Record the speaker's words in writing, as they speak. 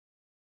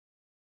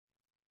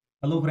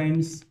Hello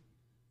friends,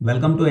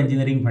 welcome to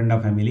Engineering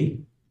Funda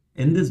family.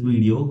 In this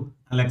video,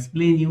 I'll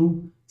explain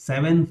you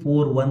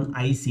 741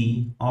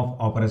 IC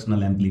of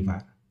Operational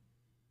Amplifier.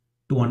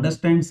 To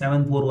understand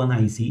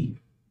 741 IC,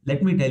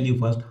 let me tell you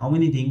first how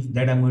many things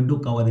that I'm going to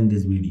cover in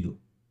this video.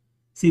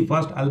 See,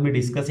 first I'll be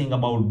discussing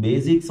about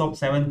basics of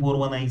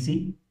 741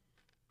 IC.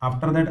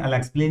 After that, I'll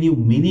explain you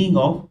meaning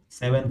of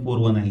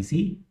 741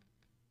 IC.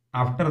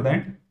 After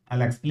that,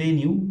 I'll explain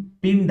you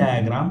pin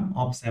diagram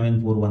of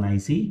 741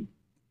 IC.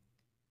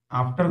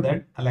 After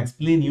that, I'll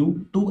explain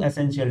you two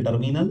essential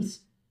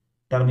terminals,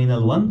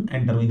 terminal 1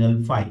 and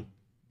terminal 5,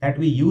 that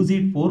we use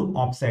it for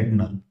offset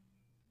null.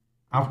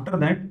 After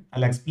that,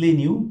 I'll explain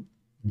you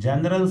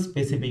general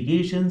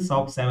specifications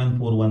of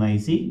 741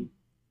 IC,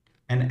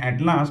 and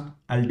at last,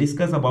 I'll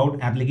discuss about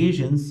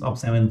applications of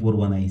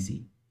 741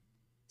 IC.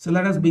 So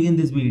let us begin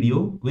this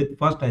video with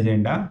first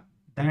agenda,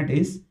 that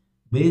is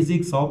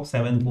basics of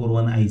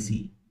 741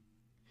 IC.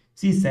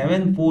 See,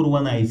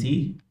 741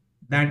 IC,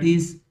 that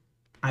is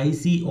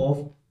IC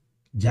of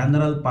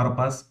General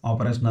Purpose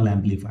Operational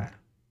Amplifier.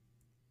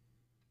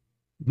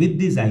 With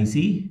this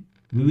IC,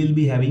 we will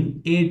be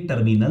having 8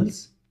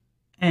 terminals,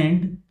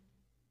 and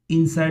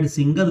inside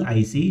single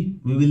IC,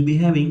 we will be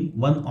having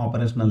one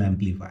operational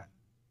amplifier.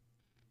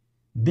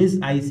 This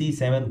IC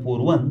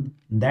 741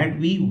 that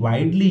we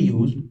widely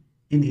used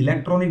in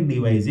electronic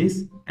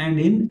devices and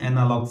in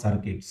analog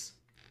circuits.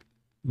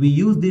 We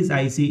use this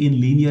IC in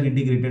linear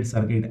integrated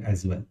circuit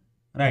as well,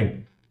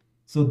 right?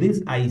 So this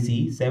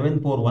IC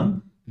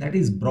 741 that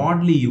is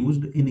broadly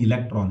used in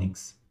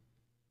electronics.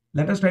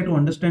 Let us try to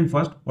understand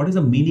first what is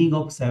the meaning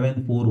of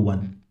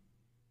 741.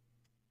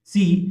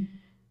 See,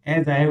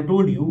 as I have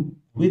told you,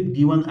 with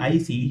given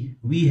IC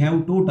we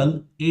have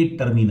total 8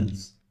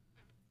 terminals.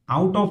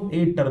 Out of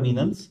 8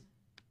 terminals,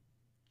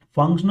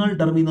 functional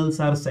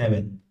terminals are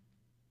 7.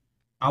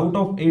 Out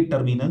of 8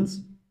 terminals,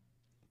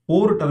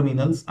 4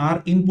 terminals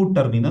are input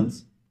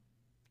terminals,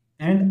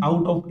 and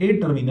out of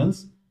 8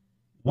 terminals,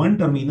 one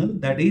terminal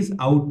that is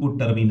output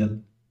terminal.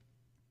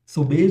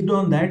 So based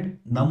on that,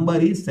 number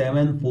is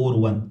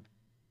 741.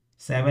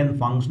 7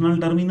 functional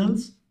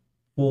terminals,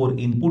 4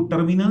 input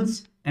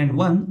terminals, and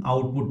 1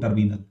 output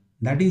terminal.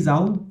 That is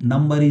how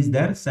number is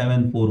there,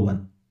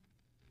 741.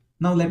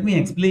 Now let me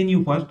explain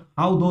you first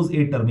how those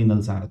 8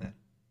 terminals are there.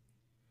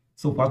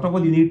 So first of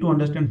all, you need to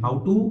understand how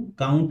to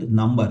count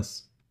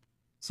numbers.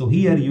 So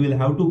here you will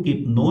have to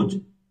keep notch,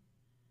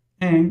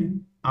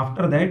 and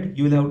after that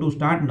you will have to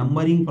start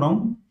numbering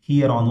from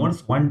here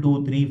onwards, 1,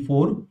 2, 3,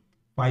 4,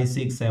 5,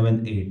 6,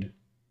 7, 8.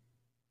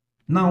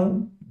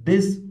 Now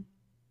this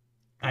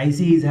IC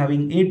is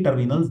having 8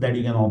 terminals that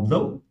you can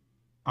observe,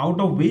 out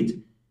of which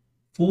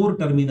 4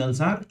 terminals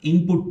are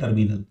input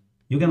terminal.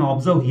 You can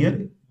observe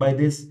here by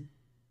this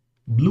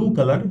blue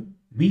color,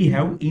 we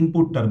have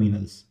input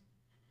terminals.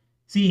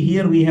 See,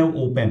 here we have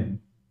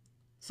op-amp.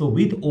 So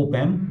with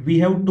op-amp, we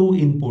have two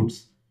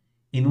inputs,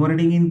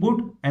 inverting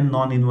input and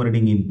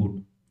non-inverting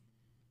input.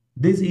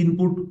 This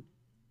input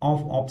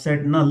of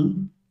offset null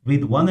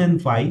with 1 and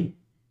 5,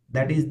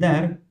 that is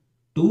there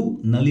to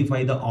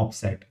nullify the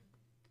offset.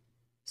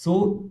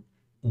 So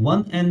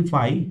 1 and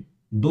 5,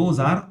 those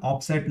are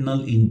offset null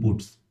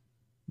inputs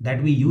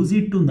that we use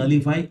it to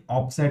nullify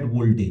offset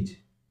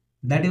voltage.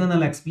 That even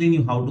I'll explain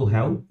you how to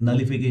have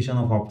nullification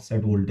of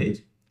offset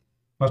voltage.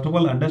 First of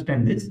all,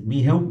 understand this.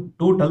 We have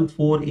total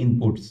 4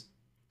 inputs.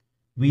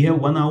 We have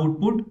one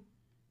output,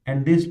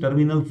 and this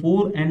terminal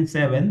 4 and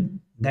 7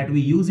 that we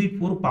use it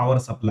for power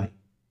supply.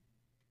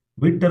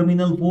 With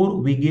terminal 4,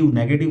 we give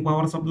negative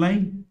power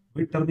supply.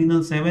 With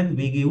terminal 7,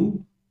 we give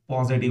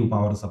positive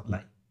power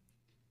supply.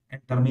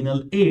 And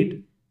terminal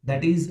 8,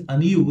 that is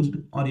unused,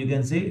 or you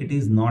can say it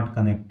is not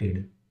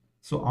connected.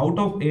 So out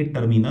of 8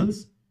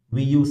 terminals,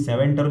 we use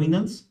 7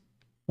 terminals.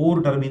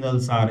 4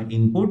 terminals are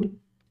input.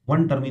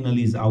 1 terminal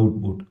is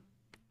output.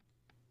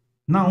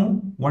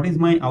 Now, what is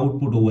my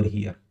output over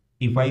here?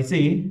 If I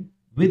say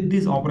with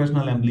this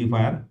operational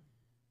amplifier,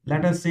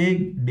 let us say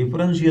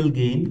differential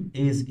gain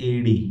is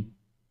AD.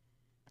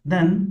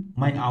 Then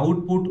my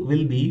output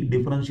will be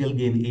differential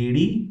gain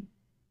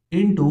AD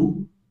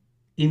into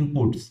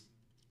inputs.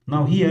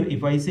 Now here,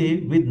 if I say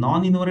with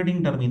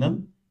non-inverting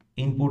terminal,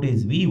 input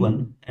is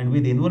V1, and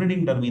with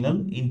inverting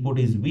terminal, input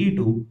is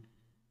V2,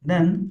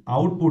 then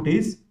output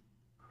is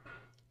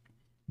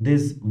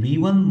this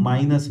V1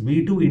 minus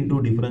V2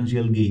 into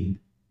differential gain,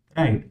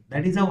 right?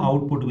 That is how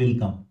output will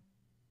come.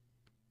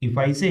 If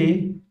I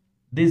say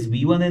this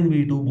V1 and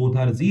V2 both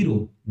are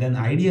 0, then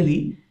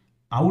ideally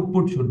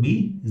output should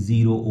be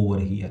 0 over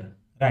here,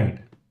 right?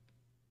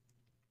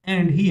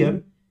 And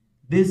here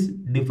this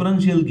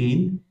differential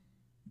gain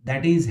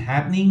that is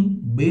happening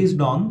based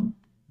on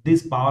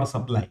this power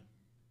supply.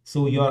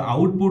 So your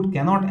output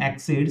cannot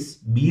exceed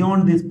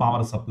beyond this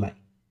power supply.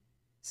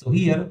 So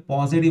here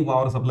positive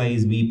power supply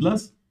is V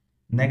plus,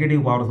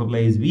 negative power supply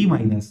is V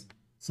minus.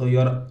 So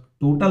your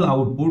total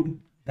output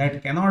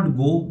that cannot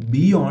go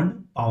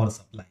beyond power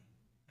supply,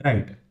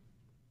 right?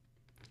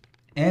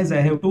 As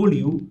I have told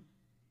you,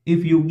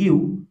 if you give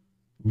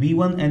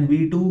V1 and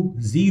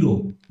V2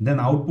 0, then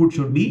output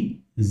should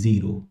be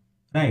 0.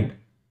 right?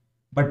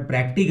 But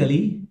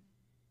practically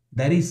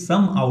there is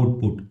some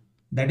output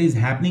that is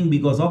happening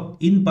because of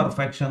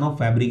imperfection of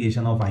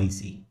fabrication of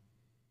IC.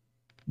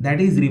 That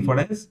is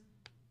referred as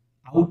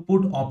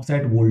output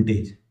offset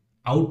voltage.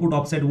 Output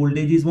offset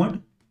voltage is what?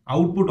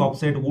 Output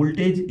offset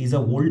voltage is a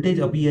voltage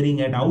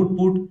appearing at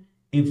output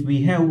if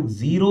we have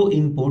zero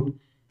input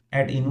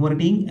at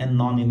inverting and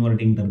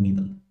non-inverting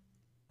terminal,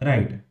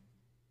 right?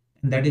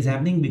 And that is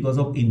happening because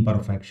of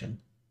imperfection.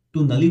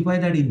 To nullify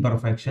that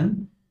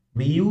imperfection,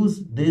 we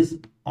use this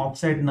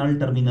offset null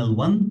terminal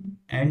 1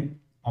 and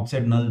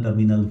offset null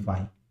terminal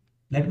 5.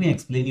 Let me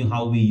explain you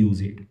how we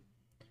use it.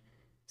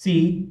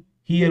 See,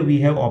 here we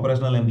have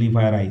operational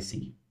amplifier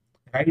IC.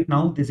 Right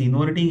now, this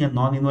inverting and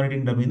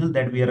non-inverting terminal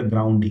that we are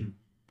grounding.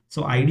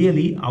 So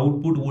ideally,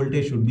 output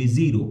voltage should be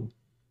 0.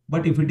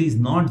 But if it is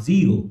not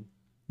 0,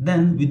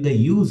 then with the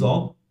use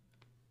of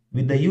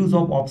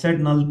offset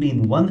null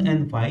pin 1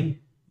 and 5,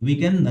 we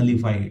can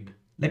nullify it.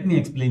 Let me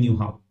explain you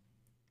how.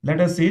 Let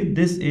us say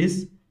this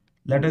is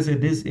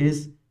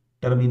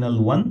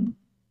terminal 1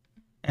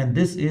 and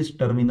this is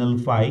terminal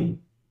 5.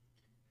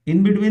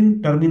 In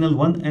between terminal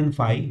 1 and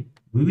 5,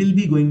 we will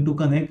be going to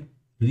connect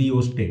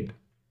rheostat.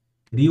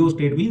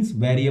 Rheostat means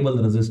variable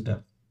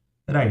resistor,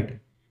 right?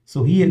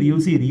 So here you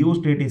see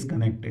rheostat is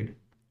connected,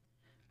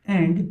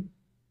 and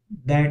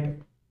that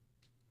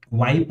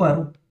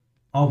wiper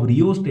of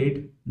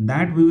rheostat,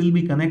 that we will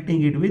be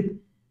connecting it with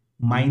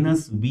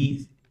minus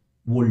V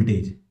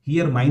voltage.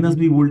 Here minus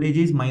V voltage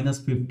is minus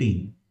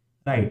 15,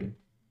 right?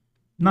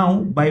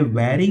 Now by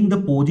varying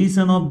the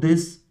position of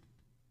this,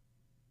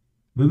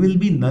 we will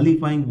be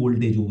nullifying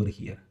voltage over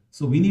here.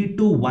 So we need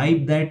to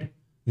wipe that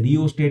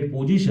rheostat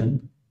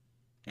position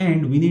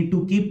and we need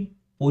to keep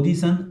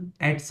position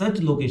at such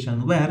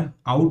location where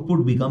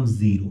output becomes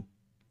 0,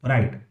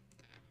 right?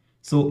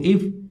 So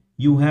if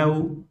you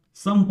have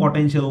some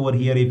potential over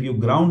here, if you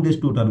ground this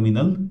to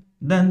terminal,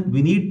 then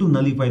we need to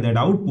nullify that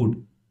output,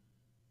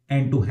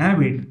 and to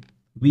have it,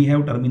 we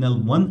have terminal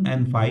 1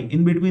 and 5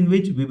 in between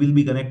which we will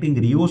be connecting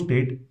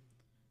rheostat,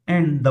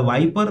 and the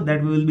wiper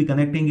that we will be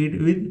connecting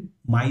it with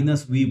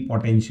minus V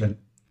potential,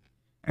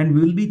 and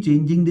we will be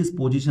changing this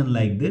position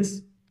like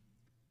this.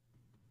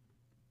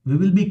 We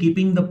will be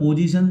keeping the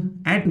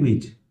position at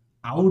which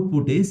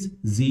output is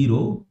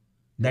 0.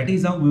 That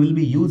is how we will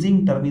be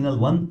using terminal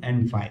 1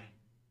 and 5,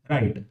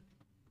 right?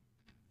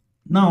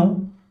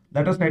 Now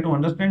let us try to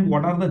understand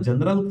what are the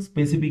general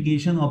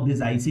specification of this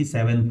IC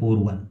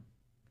 741.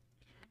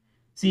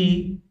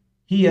 See,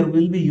 here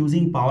we will be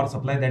using power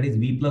supply, that is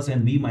V plus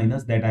and V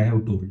minus, that I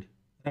have told,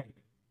 right?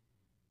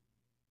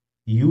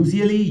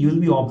 Usually you will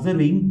be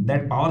observing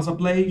that power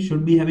supply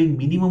should be having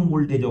minimum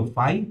voltage of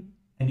 5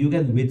 and you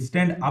can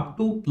withstand up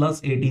to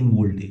plus 18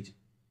 voltage.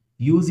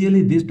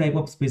 Usually this type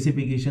of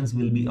specifications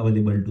will be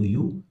available to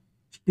you.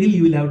 Still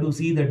you will have to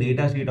see the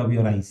data sheet of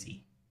your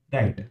IC,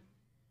 right?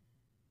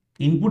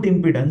 Input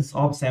impedance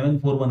of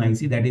 741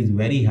 IC, that is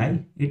very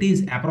high. It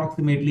is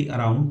approximately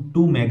around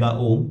 2 mega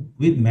ohm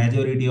with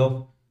majority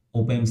of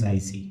op-amps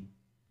IC.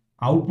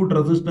 Output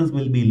resistance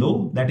will be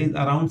low, that is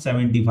around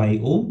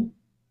 75 ohm.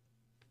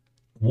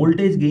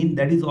 Voltage gain,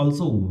 that is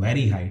also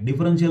very high.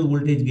 Differential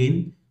voltage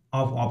gain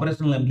of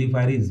operational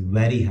amplifier is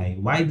very high.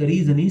 Why? The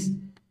reason is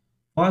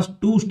first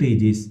two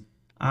stages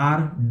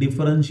are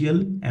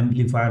differential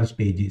amplifier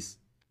stages.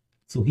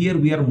 So here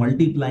we are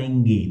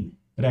multiplying gain,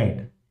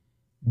 right?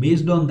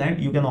 Based on that,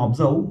 you can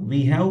observe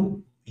we have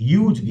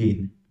huge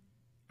gain.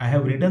 I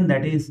have written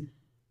that is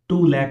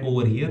 2 lakh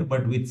over here,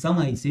 but with some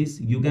ICs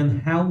you can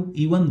have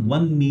even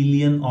 1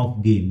 million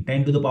of gain,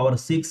 10 to the power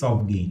 6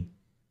 of gain,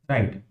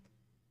 right?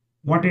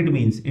 What it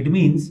means? It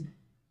means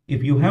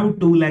if you have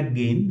 2 lakh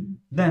gain,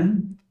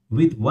 then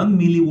with 1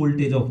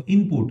 millivoltage of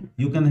input,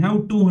 you can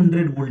have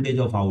 200 voltage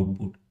of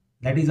output.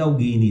 That is how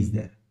gain is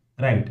there,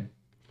 right?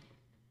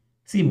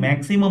 See,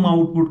 maximum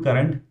output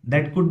current,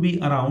 that could be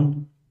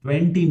around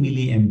 20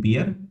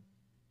 milliampere.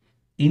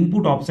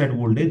 Input offset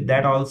voltage,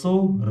 that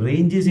also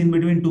ranges in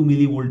between 2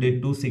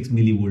 millivoltage to 6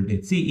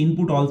 millivoltage. See,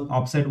 input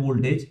offset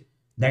voltage,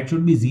 that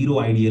should be 0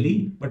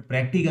 ideally, but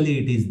practically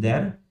it is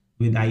there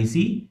with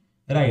IC,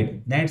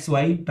 right? That's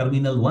why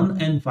terminal 1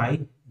 and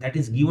 5, that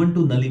is given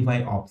to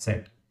nullify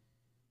offset.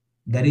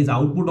 There is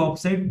output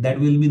offset that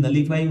will be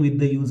nullifying with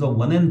the use of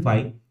 1 and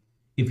 5.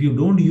 If you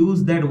don't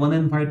use that 1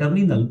 and 5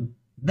 terminal,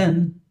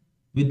 then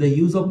with the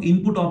use of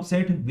input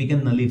offset, we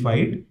can nullify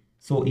it.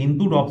 So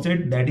input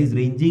offset, that is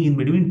ranging in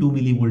between 2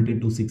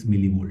 millivoltage to 6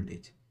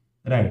 millivoltage,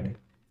 right?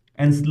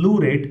 And slew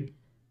rate,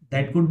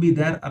 that could be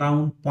there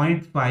around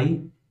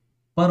 0.5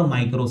 per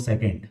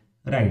microsecond,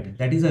 right?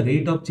 That is a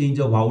rate of change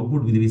of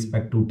output with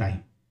respect to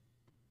time.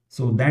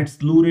 So that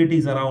slew rate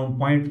is around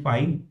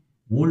 0.5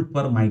 volt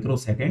per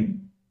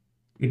microsecond.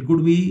 It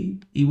could be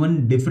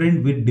even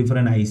different with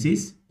different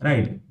ICs,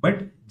 right?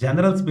 But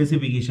general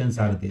specifications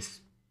are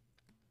this.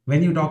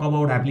 When you talk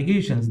about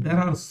applications, there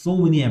are so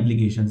many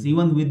applications.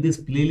 Even with this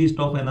playlist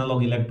of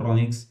analog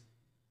electronics,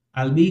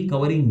 I'll be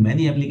covering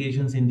many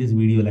applications in this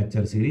video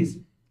lecture series.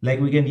 Like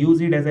we can use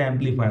it as an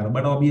amplifier,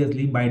 but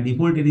obviously by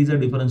default it is a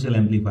differential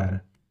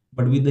amplifier.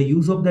 But with the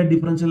use of that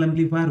differential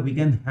amplifier, we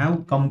can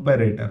have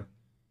comparator.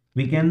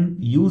 We can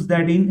use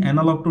that in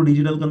analog to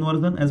digital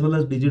conversion as well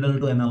as digital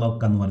to analog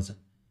conversion.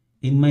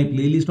 In my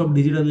playlist of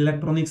digital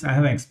electronics, I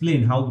have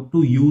explained how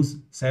to use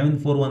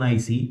 741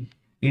 IC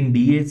in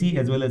DAC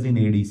as well as in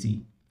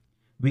ADC.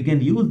 We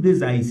can use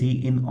this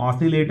IC in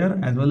oscillator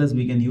as well as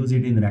we can use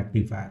it in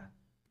rectifier.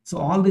 So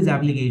all these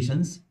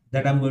applications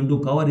that I'm going to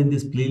cover in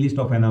this playlist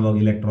of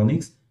analog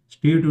electronics,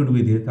 stay tuned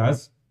with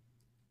us.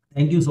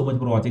 Thank you so much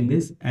for watching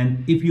this.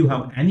 And if you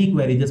have any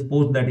query, just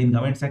post that in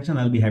comment section.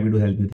 I'll be happy to help you.